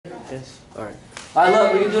this? Alright. Alright,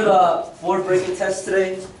 look, we're gonna do the board breaking test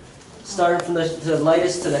today. Starting from the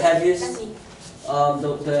lightest to the heaviest.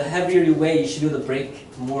 The heavier you weigh, you should be able to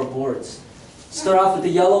break more boards. Start off with the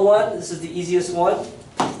yellow one. This is the easiest one.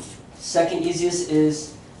 Second easiest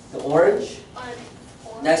is the orange.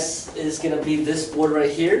 Next is going to be this board right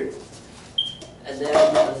here. And then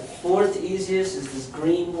the fourth easiest is this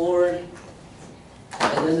green board.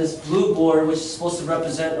 And then this blue board, which is supposed to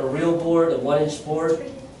represent a real board, a 1-inch board.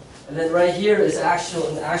 And then right here is an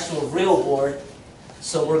actual real board.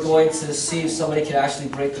 So we're going to see if somebody can actually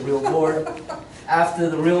break the real board. After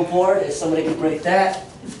the real board, if somebody can break that,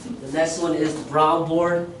 the next one is the brown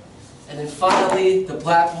board. And then finally, the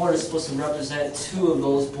black board is supposed to represent 2 of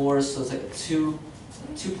those boards. So it's like a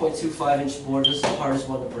 2.25-inch board. This is the hardest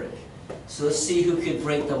one to break. So let's see who could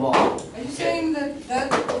break them all. Are you saying that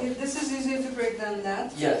this is easier to break than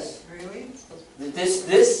that? Yes. Really?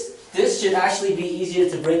 This should actually be easier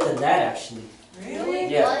to break than that, actually. Really?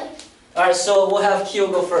 Yeah. All right, so we'll have Kyo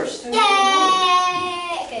go first. Yay!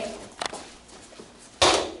 Okay.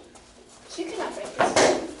 You cannot break this.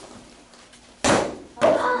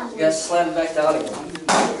 You gotta slam it back down again.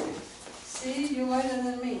 See, you're lighter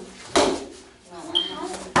than me.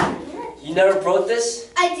 You never broke this?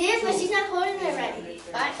 I did, but she's not holding it right.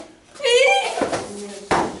 Bye.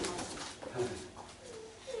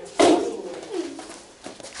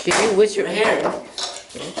 Can you with your hair?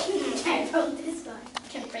 I broke this one.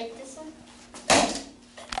 Can break this one?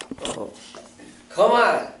 Oh. Come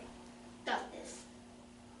on. Got this.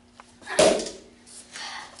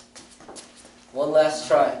 One last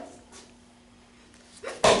try.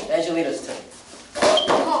 Angelina's turn.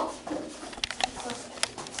 Oh.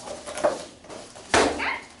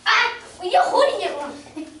 Ah! Well, you're holding it wrong.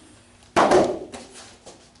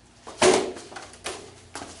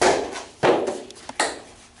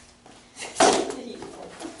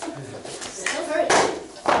 Still hurts.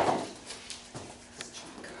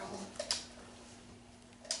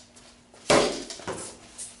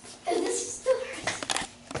 And this still hurts.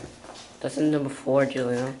 That's in number 4,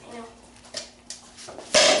 Juliana. I know.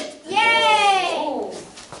 Yay!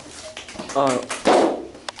 Oh.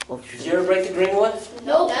 Did you ever break the green one?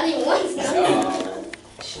 No, not even once. No.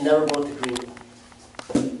 She never broke the green one.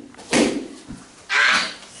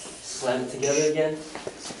 Slam it together again.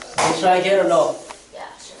 Can you try again or no? Yeah,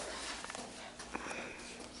 sure.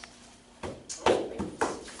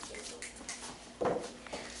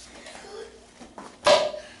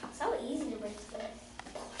 It's so easy to break this.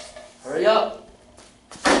 Hurry up.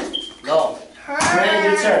 No. Brandon,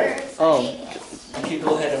 your turn. Oh. You can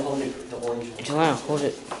go ahead and hold it, the orange one. Juliana, hold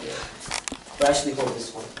it. Or actually hold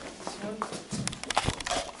this one.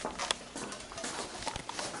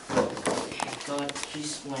 God,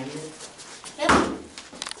 she's slammed it. Yep.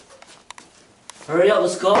 Hurry up,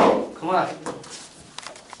 let's go. Come on.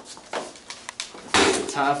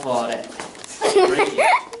 Time for all that. Break it.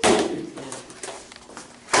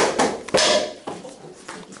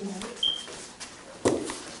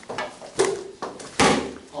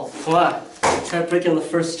 Oh, come on. Try to break it on the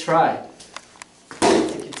first try.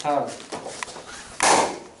 Take your time.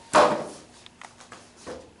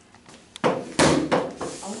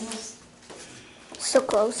 Almost. So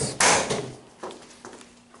close.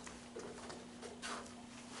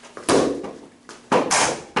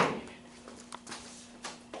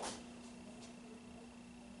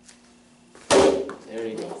 There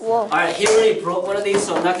you go. Whoa. Alright, he already broke one of these,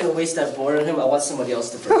 so I'm not going to waste that board on him. I want somebody else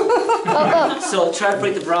to break it. So try to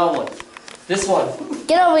break the brown one. This one.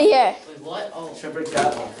 Get over here. Wait, what? Oh, Try to break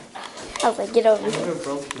that one. I was like, get over I here. never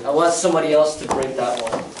broke it. I want somebody else to break that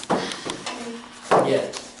one.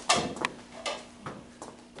 Yeah.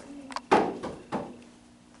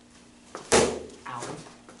 Ow.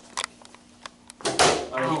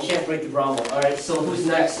 Alright, you can't break the brown one. Alright, so who's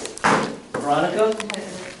next? Veronica?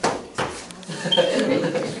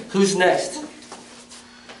 Who's next?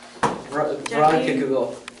 Veronica could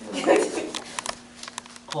go.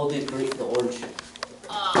 Hold it, green, the orange.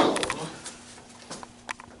 Oh.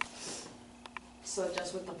 So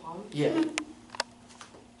just with the palm? Yeah.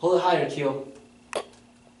 Hold it higher, Kyo.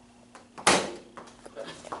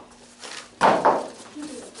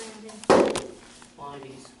 Why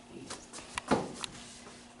these?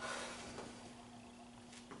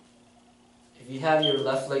 If you have your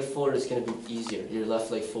left leg forward, it's going to be easier. Your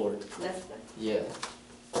left leg forward. Left leg. Yeah.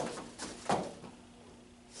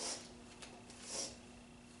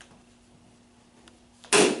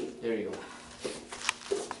 There you go.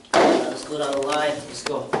 Let's go down the line. Let's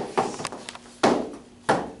go.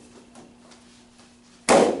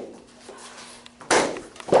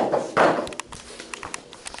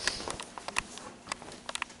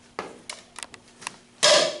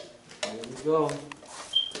 you go.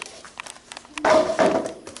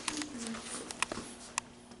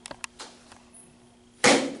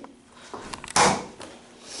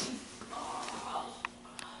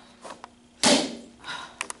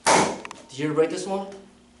 Did you ever break this one?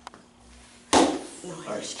 No.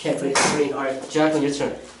 Alright, she can't break the green. Alright, Jacqueline, your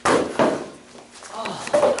turn.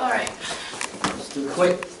 Oh, alright. Just do it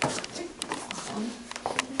quick.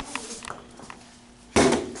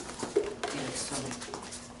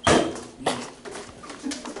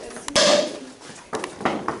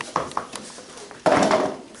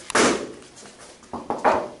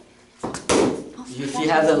 If you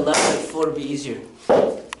have the left and foot, it'll be easier. There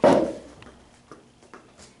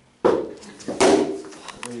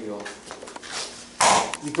you go.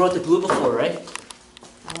 You brought the glue before, right?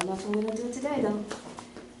 I don't know if I'm gonna do it today though.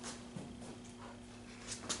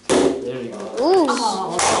 There you go. Ooh.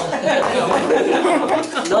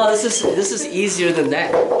 No, this is easier than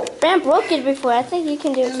that. Bram broke it before. I think you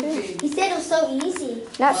can do it too. Okay. He said it was so easy.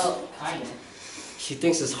 Not Well, kinda. She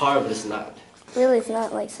thinks it's hard, but it's not. really. It's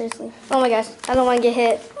not like seriously. Oh my gosh. I don't want to get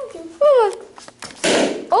hit. Oh.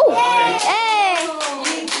 Oh. Hey.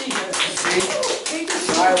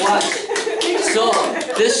 Alright, watch. So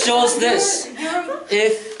this shows this.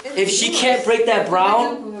 If she can't break that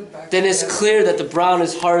brown, then it's clear that the brown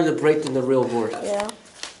is harder to break than the real board. Yeah.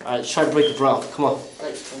 Alright, try to break the brown. Come on.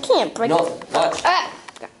 Can't break No, it. watch. Ah.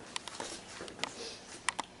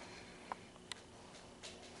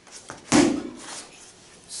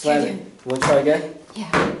 Slam it. You want to try again?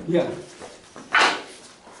 Yeah. Yeah.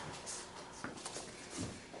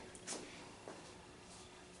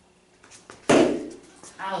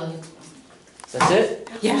 Ow. That's it?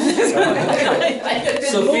 Yeah.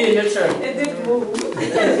 Sophia, your turn. It did move.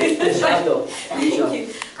 Shadow. Thank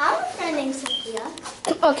you. I'm a friend named Sophia.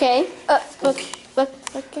 Okay. Okay.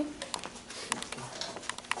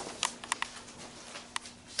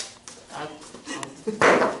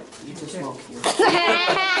 You can smoke here.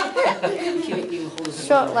 You hold this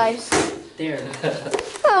Short lives. There.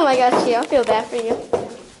 Oh my gosh, yeah, I feel bad for you.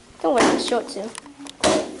 Don't wear the short too.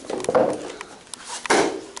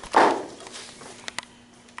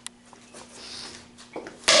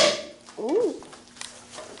 Ooh.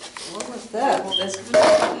 What was that? Well, that's good.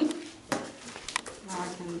 Now I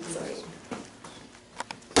can do this.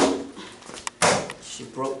 She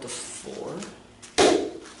broke the 4.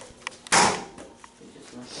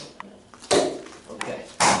 Okay.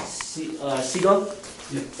 Seagull?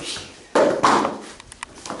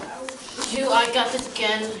 Shoot, I got this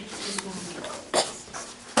again.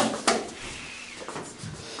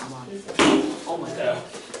 Come on. Oh my god.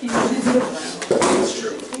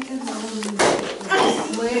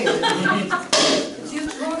 Wait. It's your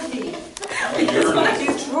trophy. It's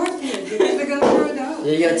your trophy. Because they're gonna throw it out.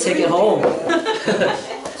 Yeah, you gotta take it home.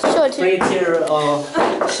 Short Bring too. it to your,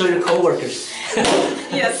 show your coworkers.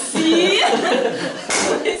 Yes, see?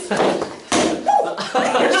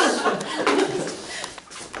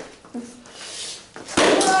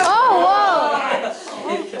 Oh, whoa.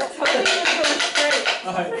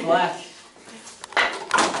 Alright, black.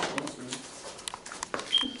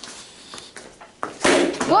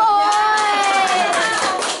 Whoa.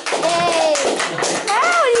 Hey.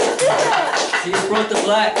 How do you do that? So you broke the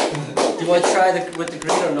black. Do you want to try with the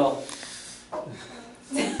green or no?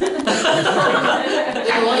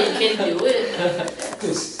 Well, you can do it.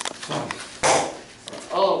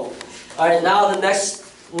 Oh. Alright, now the next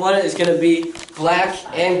one is gonna be black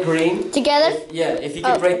and green. Together? Yeah, if you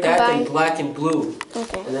can Oh, break that, then combined. black and blue.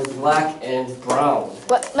 Okay. And then black and brown.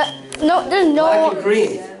 What? No, there's Black no and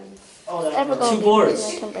green. Oh, that ever gonna Two be boards.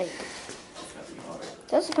 something I can break.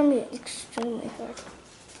 That's gonna be extremely hard.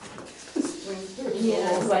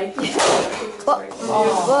 Yeah, it's like.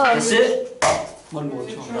 Whoa. That's it? Your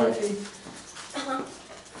trophy.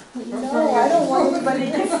 No, I don't want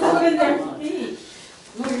anybody to fall in their feet.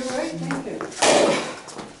 No, you're right, thank you.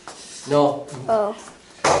 No. Oh.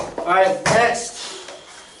 Alright, next.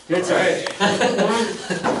 Your turn.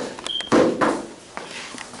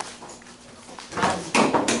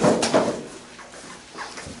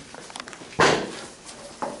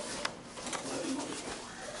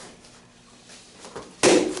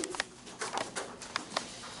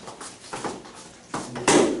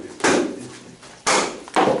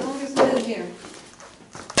 How long is it in here?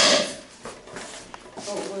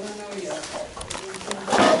 Oh, we don't know yet.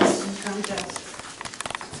 Come test.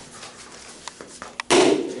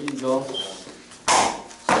 There you go.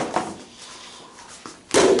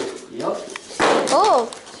 Yup. Oh.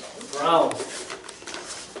 Brown.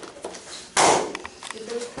 It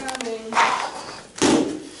is coming.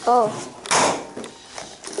 Oh.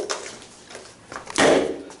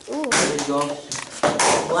 Ooh. There you go. go.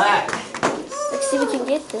 Black. Let's see if we can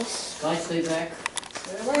get this. Guys, stay back.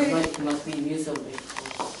 Wait. Must be music.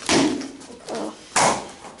 Oh.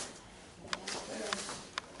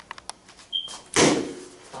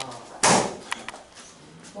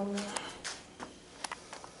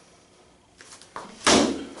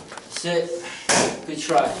 That's it. Good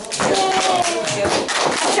try. I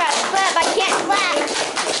try to clap, I can't clap.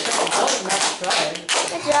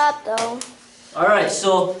 Good job, though. Alright,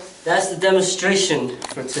 so that's the demonstration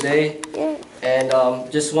for today. Yeah. And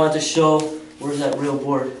just wanted to show, where's that real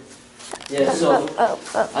board? Yeah, so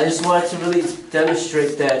I just wanted to really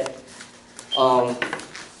demonstrate that,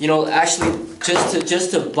 you know, actually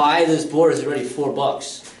just to buy this board is already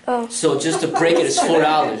 $4. Oh. So just to break it is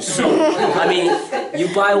 $4. So I mean, you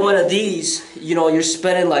buy one of these, you know, you're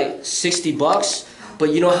spending like $60.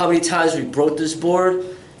 But you know how many times we broke this board?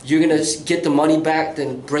 You're gonna get the money back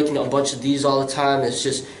than breaking a bunch of these all the time. It's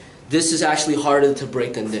just, this is actually harder to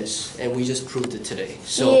break than this, and we just proved it today.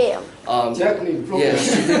 So Yeah. Exactly. yeah,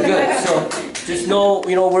 you did good. So just know,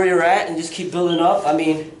 you know, where you're at and just keep building up. I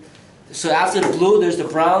mean, so after the blue, there's the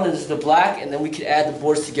brown, there's the black, and then we can add the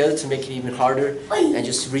boards together to make it even harder and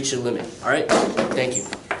just reach your limit. All right? Thank you.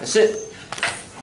 That's it.